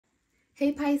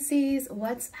Hey Pisces,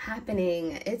 what's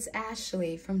happening? It's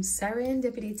Ashley from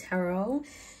Serendipity Tarot,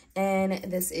 and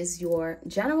this is your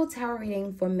general tarot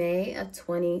reading for May of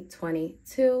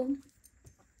 2022.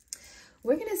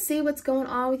 We're going to see what's going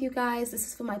on with you guys. This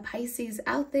is for my Pisces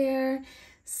out there.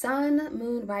 Sun,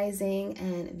 Moon, Rising,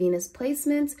 and Venus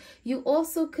placements. You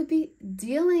also could be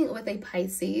dealing with a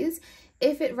Pisces.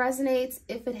 If it resonates,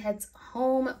 if it hits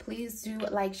home, please do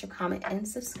like, share, comment, and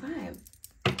subscribe.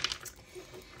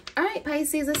 All right,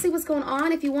 Pisces, let's see what's going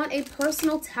on. If you want a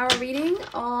personal tarot reading,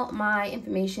 all my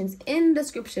information's in the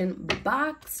description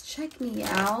box. Check me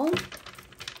out.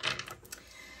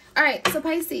 All right, so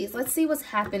Pisces, let's see what's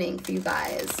happening for you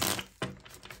guys.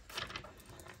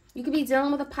 You could be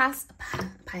dealing with a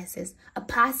Pisces.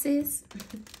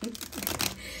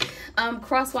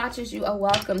 Cross watchers, you are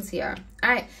welcomed here. All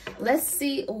right, let's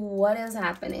see what is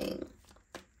happening.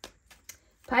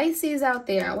 Pisces out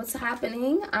there, what's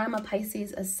happening? I'm a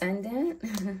Pisces ascendant.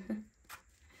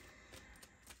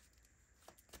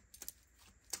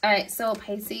 All right, so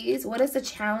Pisces, what is the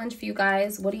challenge for you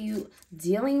guys? What are you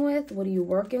dealing with? What are you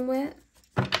working with?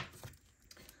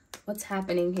 What's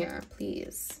happening here,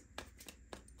 please?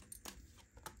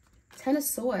 Ten of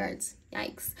Swords.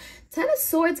 Yikes. Ten of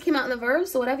Swords came out in the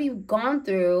verse. So whatever you've gone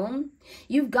through,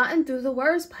 you've gotten through the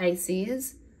worst,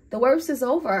 Pisces. The worst is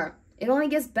over. It only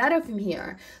gets better from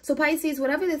here. So Pisces,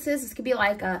 whatever this could be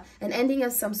like an ending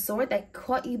of some sort that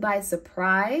caught you by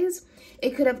surprise.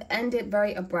 It could have ended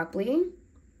very abruptly.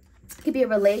 It could be a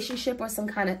relationship or some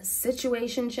kind of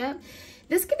situationship.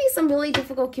 This could be some really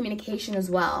difficult communication as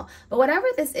well. But whatever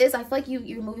this is, I feel like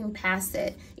you're moving past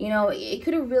it. You know, it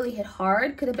could have really hit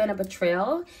hard, could have been a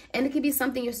betrayal, and it could be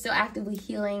something you're still actively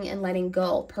healing and letting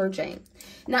go, purging.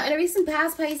 Now, in a recent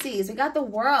past, Pisces, we got the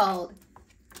World.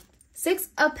 Six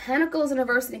of Pentacles in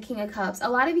reverse and the King of Cups. A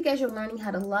lot of you guys are learning how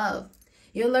to love.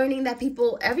 You're learning that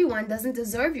everyone doesn't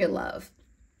deserve your love.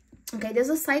 Okay, there's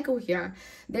a cycle here.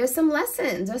 There's some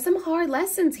lessons. There's some hard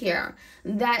lessons here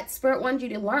that Spirit wants you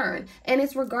to learn. And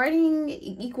it's regarding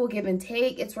equal give and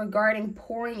take. It's regarding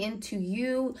pouring into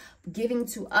you, giving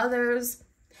to others,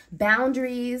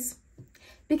 boundaries.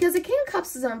 Because the King of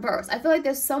Cups is in reverse. I feel like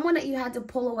there's someone that you had to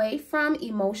pull away from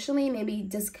emotionally, maybe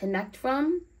disconnect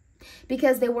from,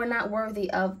 because they were not worthy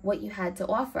of what you had to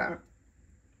offer.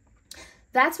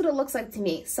 That's what it looks like to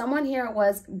me. Someone here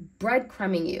was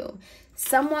breadcrumbing you.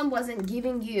 Someone wasn't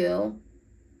giving you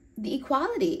the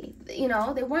equality. You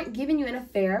know, they weren't giving you in a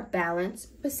fair, balanced,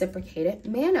 reciprocated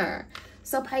manner.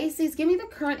 So Pisces, give me the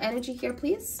current energy here,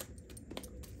 please.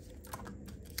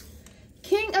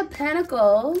 King of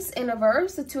Pentacles in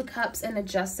reverse, the Two of Cups, and the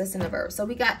Justice in reverse. So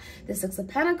we got the Six of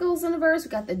Pentacles in reverse.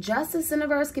 We got the Justice in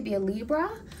reverse. Could be a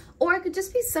Libra, or it could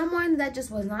just be someone that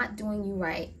just was not doing you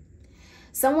right.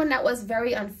 Someone that was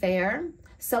very unfair.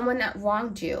 Someone that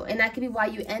wronged you. And that could be why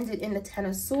you ended in the Ten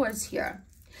of Swords here.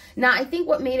 Now, I think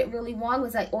what made it really wrong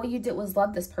was that all you did was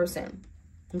love this person.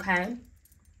 Okay?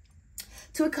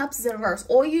 Two of Cups is in reverse.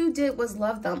 All you did was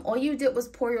love them. All you did was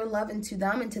pour your love into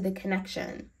them, into the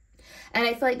connection. And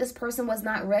I feel like this person was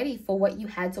not ready for what you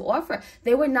had to offer.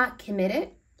 They were not committed.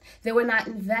 They were not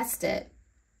invested.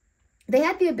 They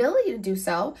had the ability to do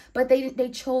so, but they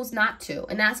chose not to.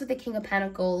 And that's what the King of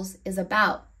Pentacles is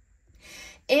about.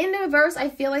 In the reverse, I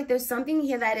feel like there's something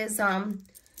here that is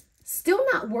still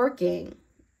not working.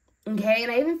 Okay?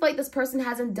 And I even feel like this person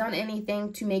hasn't done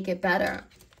anything to make it better.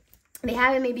 They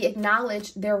haven't maybe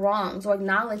acknowledged their wrongs or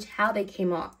acknowledged how they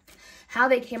came off. How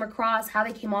they came across, how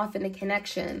they came off in the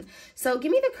connection. So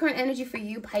give me the current energy for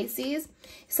you, Pisces.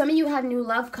 Some of you have new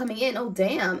love coming in. Oh,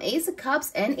 damn. Ace of Cups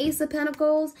and Ace of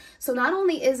Pentacles. So not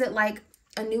only is it like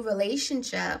a new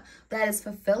relationship that is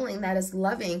fulfilling, that is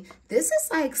loving, this is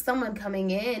like someone coming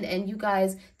in and you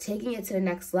guys taking it to the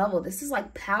next level. This is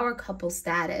like power couple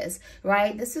status,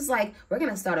 right? This is like, we're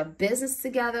going to start a business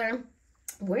together.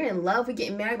 We're in love, we're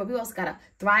getting married, but we also got a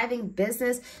thriving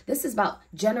business. This is about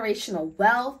generational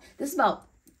wealth. This is about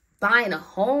buying a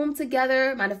home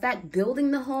together. Matter of fact, building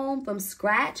the home from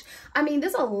scratch. I mean,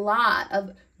 there's a lot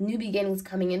of new beginnings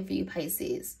coming in for you,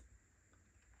 Pisces.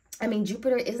 I mean,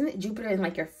 Jupiter, isn't it Jupiter in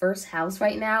like your first house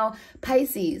right now?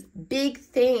 Pisces, big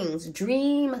things,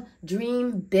 dream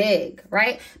big,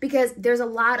 right? Because there's a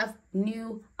lot of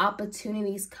new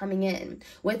opportunities coming in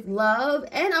with love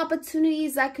and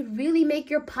opportunities that could really make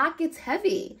your pockets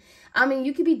heavy. I mean,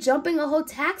 you could be jumping a whole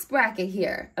tax bracket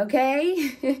here,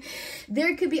 okay?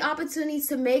 There could be opportunities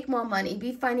to make more money,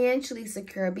 be financially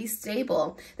secure, be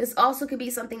stable. This also could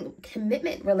be something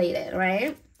commitment related,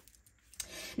 right?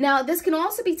 Now, this can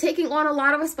also be taking on a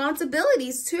lot of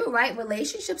responsibilities too, right?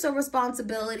 Relationships are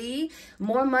responsibility,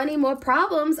 more money, more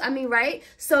problems. I mean, right?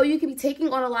 So you can be taking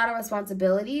on a lot of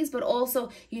responsibilities, but also,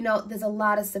 you know, there's a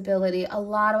lot of stability, a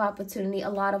lot of opportunity, a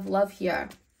lot of love here.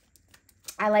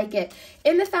 I like it.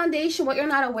 In the foundation, what you're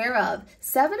not aware of,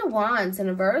 7 of Wands in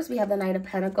reverse. We have the Knight of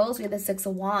Pentacles, we have the 6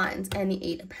 of Wands, and the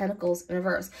 8 of Pentacles in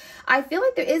reverse. I feel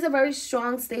like there is a very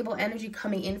strong, stable energy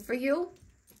coming in for you.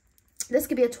 This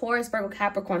could be a Taurus, Virgo,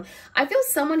 Capricorn. I feel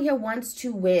someone here wants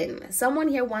to win. Someone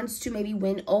here wants to maybe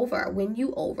win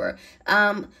you over.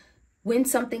 Win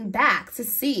something back,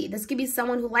 succeed. This could be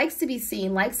someone who likes to be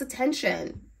seen, likes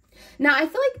attention. Now, I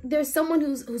feel like there's someone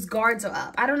whose guards are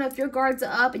up. I don't know if your guards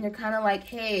are up and you're kind of like,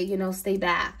 hey, you know, stay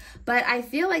back. But I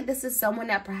feel like this is someone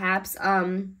that perhaps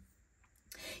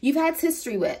you've had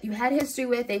history with.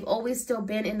 They've always still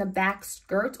been in the back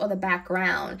skirt or the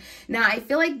background. Now, I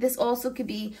feel like this also could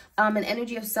be an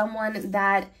energy of someone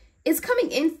that is coming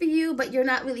in for you, but you're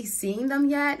not really seeing them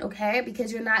yet, okay?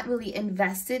 Because you're not really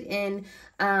invested in,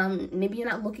 maybe you're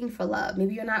not looking for love.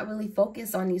 Maybe you're not really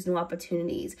focused on these new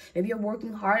opportunities. Maybe you're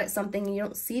working hard at something and you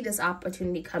don't see this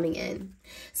opportunity coming in.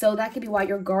 So that could be why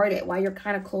you're guarded, why you're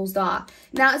kind of closed off.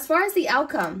 Now, as far as the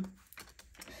outcome,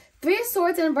 3 of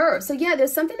Swords in reverse. So yeah,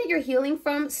 there's something that you're healing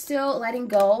from, still letting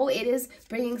go. It is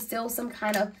bringing still some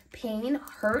kind of pain,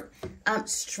 hurt,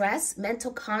 stress, mental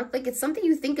conflict. It's something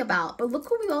you think about. But look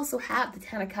who we also have, the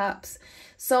 10 of Cups.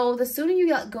 So the sooner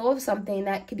you let go of something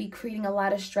that could be creating a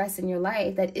lot of stress in your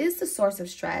life, that is the source of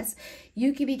stress,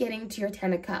 you could be getting to your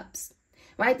 10 of Cups,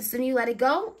 right? The sooner you let it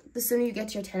go, the sooner you get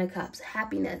to your 10 of Cups.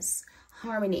 Happiness,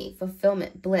 harmony,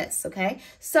 fulfillment, bliss, okay?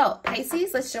 So,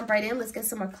 Pisces, let's jump right in. Let's get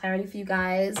some more clarity for you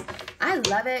guys. I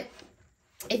love it.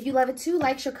 If you love it too,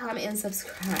 like, share, comment, and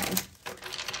subscribe.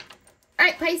 All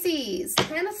right, Pisces,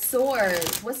 10 of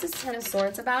Swords. What's this 10 of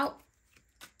Swords about?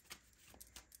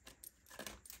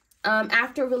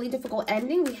 After a really difficult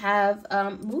ending, we have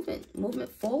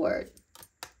movement forward.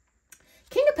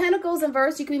 King of Pentacles in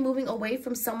reverse, you can be moving away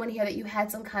from someone here that you had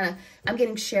some kind of, I'm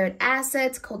getting shared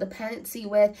assets, codependency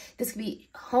with. This could be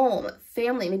home,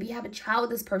 family. Maybe you have a child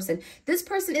with this person. This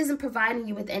person isn't providing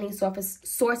you with any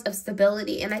source of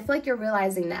stability. And I feel like you're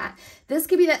realizing that. This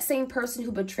could be that same person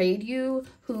who betrayed you,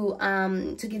 who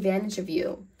took advantage of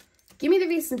you. Give me the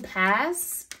recent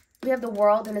past. We have the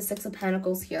World and the 6 of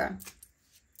Pentacles here.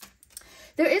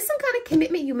 There is some kind of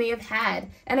commitment you may have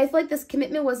had. And I feel like this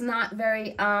commitment was not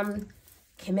very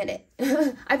committed.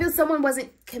 I feel someone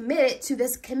wasn't committed to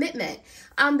this commitment.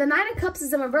 The 9 of Cups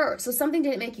is in reverse, so something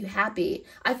didn't make you happy.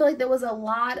 I feel like there was a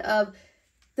lot of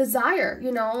desire,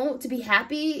 you know, to be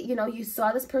happy. You know, you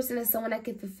saw this person as someone that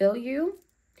could fulfill you,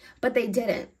 but they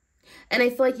didn't. And I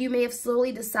feel like you may have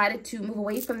slowly decided to move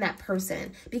away from that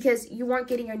person because you weren't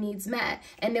getting your needs met,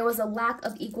 and there was a lack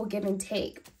of equal give and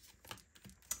take.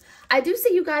 I do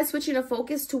see you guys switching a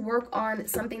focus to work on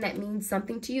something that means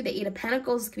something to you. The 8 of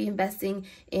Pentacles could be investing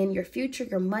in your future,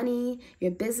 your money,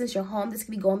 your business, your home. This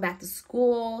could be going back to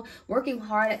school, working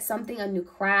hard at something, a new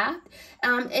craft.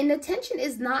 And the tension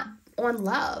is not on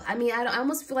love. I mean, I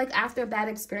almost feel like after a bad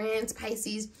experience,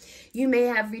 Pisces, you may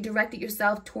have redirected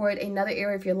yourself toward another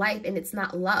area of your life, and it's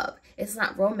not love. It's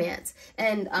not romance.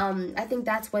 And I think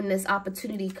that's when this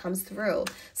opportunity comes through.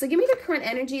 So give me the current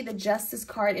energy, the Justice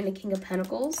card, and the King of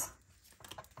Pentacles.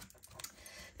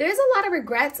 There's a lot of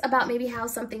regrets about maybe how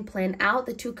something planned out.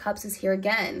 The 2 of Cups is here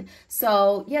again.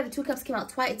 So yeah, the 2 of Cups came out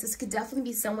twice. This could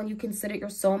definitely be someone you consider your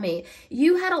soulmate.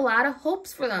 You had a lot of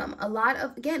hopes for them. A lot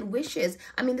of, again, wishes.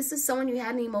 I mean, this is someone you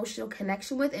had an emotional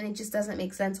connection with, and it just doesn't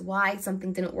make sense why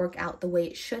something didn't work out the way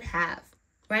it should have.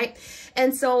 Right?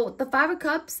 And so the 5 of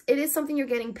Cups, it is something you're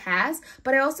getting past.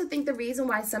 But I also think the reason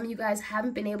why some of you guys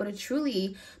haven't been able to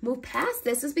truly move past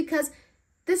this is because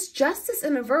this Justice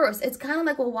in reverse, it's kind of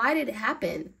like, well, why did it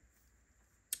happen?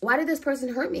 Why did this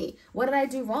person hurt me? What did I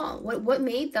do wrong? What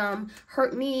made them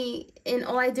hurt me? And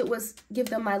all I did was give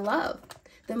them my love.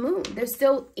 The Moon, there's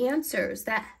still answers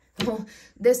that, well,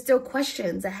 there's still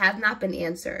questions that have not been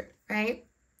answered, right?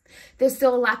 There's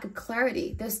still a lack of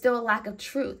clarity. There's still a lack of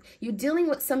truth. You're dealing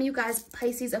with, some of you guys,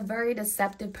 Pisces, a very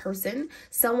deceptive person.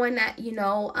 Someone that, you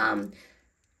know,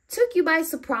 took you by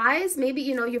surprise. Maybe,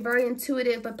 you know, you're very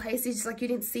intuitive, but Pisces, just like you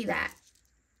didn't see that.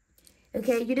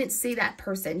 Okay, you didn't see that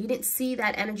person. You didn't see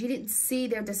that energy. You didn't see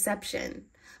their deception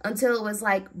until it was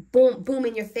like boom, boom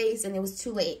in your face and it was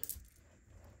too late.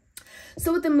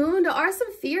 So with the Moon, there are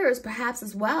some fears perhaps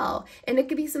as well. And there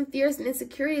could be some fears and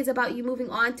insecurities about you moving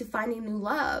on to finding new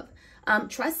love.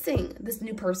 Trusting this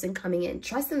new person coming in.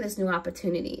 Trusting this new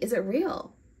opportunity. Is it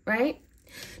real? Right?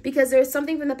 Because there's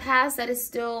something from the past that is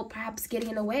still perhaps getting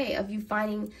in the way of you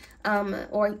finding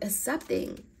or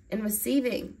accepting and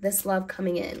receiving this love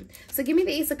coming in. So give me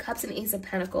the Ace of Cups and Ace of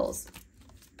Pentacles.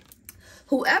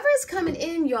 Whoever is coming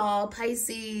in, y'all,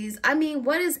 Pisces, I mean,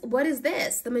 what is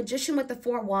this? The Magician with the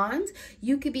 4 Wands.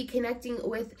 You could be connecting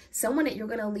with someone that you're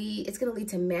going to lead. It's going to lead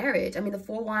to marriage. I mean, the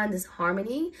 4 Wands is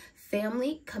harmony,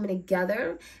 family coming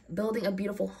together, building a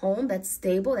beautiful home that's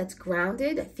stable, that's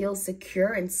grounded, that feels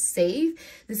secure and safe.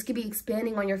 This could be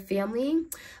expanding on your family.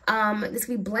 This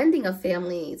could be blending of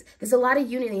families. There's a lot of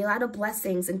unity, a lot of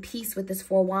blessings and peace with this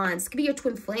 4 Wands. This could be your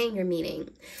twin flame you're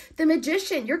meeting. The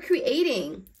Magician, you're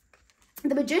creating.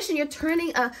 The Magician, you're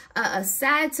turning a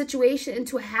sad situation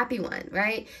into a happy one,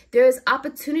 right? There's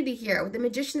opportunity here. The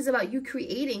Magician is about you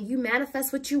creating. You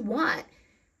manifest what you want.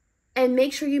 And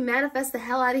make sure you manifest the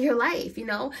hell out of your life, you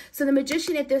know? So the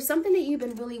Magician, if there's something that you've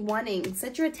been really wanting,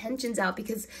 set your attentions out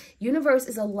because universe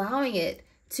is allowing it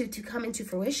to come into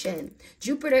fruition.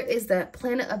 Jupiter is the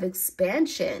planet of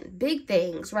expansion, big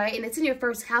things, right? And it's in your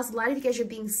first house. A lot of you guys are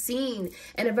being seen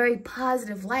in a very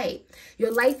positive light.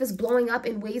 Your life is blowing up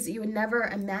in ways that you would never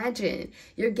imagine.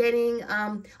 You're getting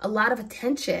a lot of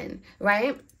attention,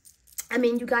 right? I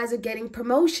mean, you guys are getting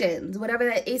promotions, whatever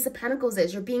that Ace of Pentacles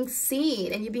is. You're being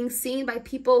seen, and you're being seen by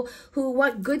people who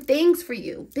want good things for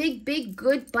you. Big, big,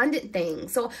 good, abundant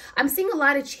things. So I'm seeing a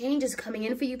lot of changes coming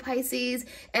in for you, Pisces.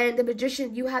 And the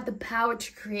Magician, you have the power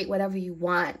to create whatever you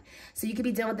want. So you could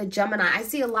be dealing with the Gemini. I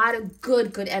see a lot of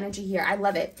good energy here. I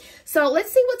love it. So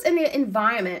let's see what's in the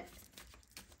environment.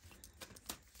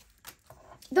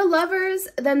 The Lovers,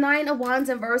 the 9 of Wands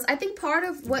in reverse. I think part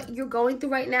of what you're going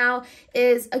through right now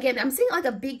is, again, I'm seeing like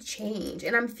a big change.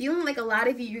 And I'm feeling like a lot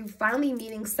of you're finally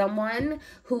meeting someone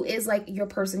who is like your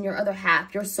person, your other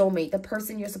half, your soulmate, the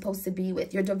person you're supposed to be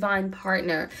with, your divine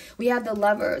partner. We have the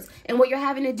Lovers. And what you're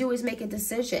having to do is make a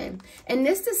decision. And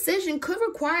this decision could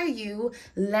require you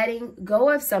letting go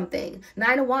of something.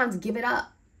 9 of Wands, give it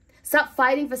up. Stop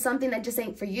fighting for something that just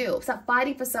ain't for you. Stop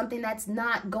fighting for something that's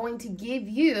not going to give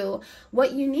you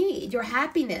what you need, your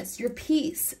happiness, your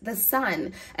peace, the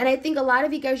sun. And I think a lot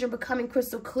of you guys are becoming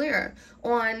crystal clear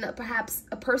on perhaps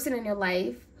a person in your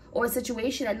life or a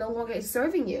situation that no longer is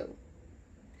serving you.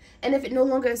 And if it no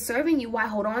longer is serving you, why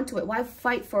hold on to it? Why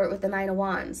fight for it with the 9 of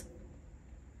Wands?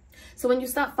 So when you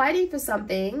stop fighting for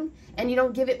something and you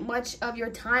don't give it much of your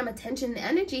time, attention, and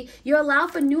energy, you allow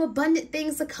for new abundant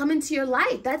things to come into your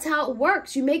life. That's how it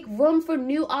works. You make room for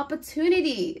new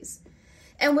opportunities.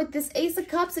 And with this Ace of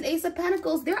Cups and Ace of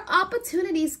Pentacles, there are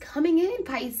opportunities coming in,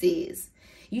 Pisces.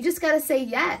 You just got to say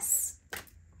yes.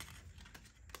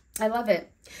 I love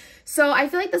it. So I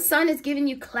feel like the sun is giving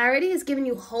you clarity. It's giving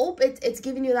you hope. It's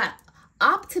giving you that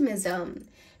optimism.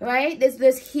 Right?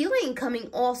 There's healing coming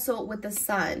also with the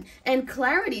sun and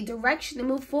clarity, direction to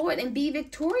move forward and be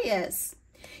victorious.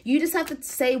 You just have to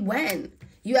say when.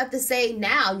 You have to say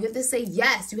now. You have to say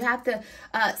yes. You have to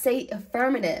say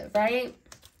affirmative, right?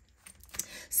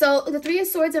 So the 3 of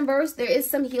Swords in reverse, there is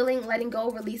some healing, letting go,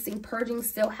 releasing, purging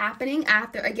still happening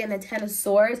after, again, the 10 of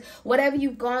Swords. Whatever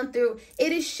you've gone through,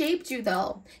 it has shaped you,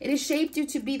 though. It has shaped you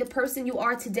to be the person you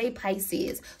are today,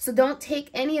 Pisces. So don't take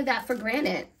any of that for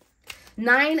granted.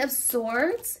 9 of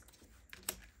Swords.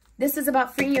 This is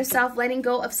about freeing yourself, letting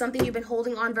go of something you've been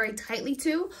holding on very tightly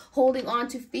to, holding on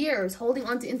to fears, holding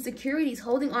on to insecurities,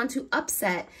 holding on to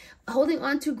upset, holding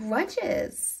on to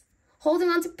grudges, holding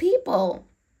on to people.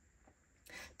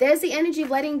 There's the energy of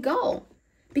letting go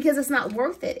because it's not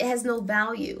worth it. It has no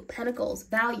value. Pentacles,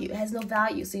 value. It has no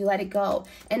value, so you let it go.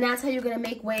 And that's how you're going to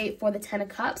make way for the 10 of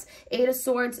Cups, 8 of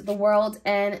Swords, the World,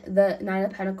 and the 9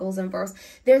 of Pentacles in reverse.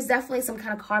 There's definitely some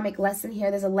kind of karmic lesson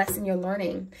here. There's a lesson you're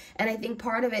learning. And I think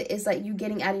part of it is like you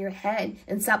getting out of your head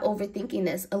and stop overthinking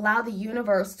this. Allow the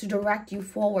universe to direct you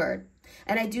forward.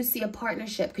 And I do see a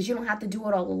partnership because you don't have to do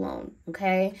it all alone,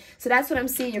 okay? So that's what I'm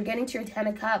seeing. You're getting to your 10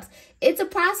 of Cups. It's a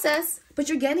process, but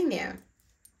you're getting there.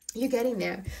 You're getting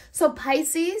there. So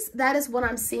Pisces, that is what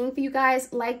I'm seeing for you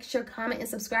guys. Like, share, comment, and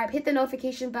subscribe. Hit the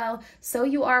notification bell so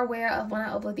you are aware of when I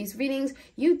upload these readings.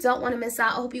 You don't want to miss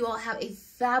out. I hope you all have a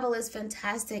fabulous,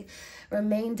 fantastic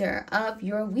remainder of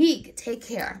your week. Take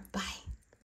care. Bye.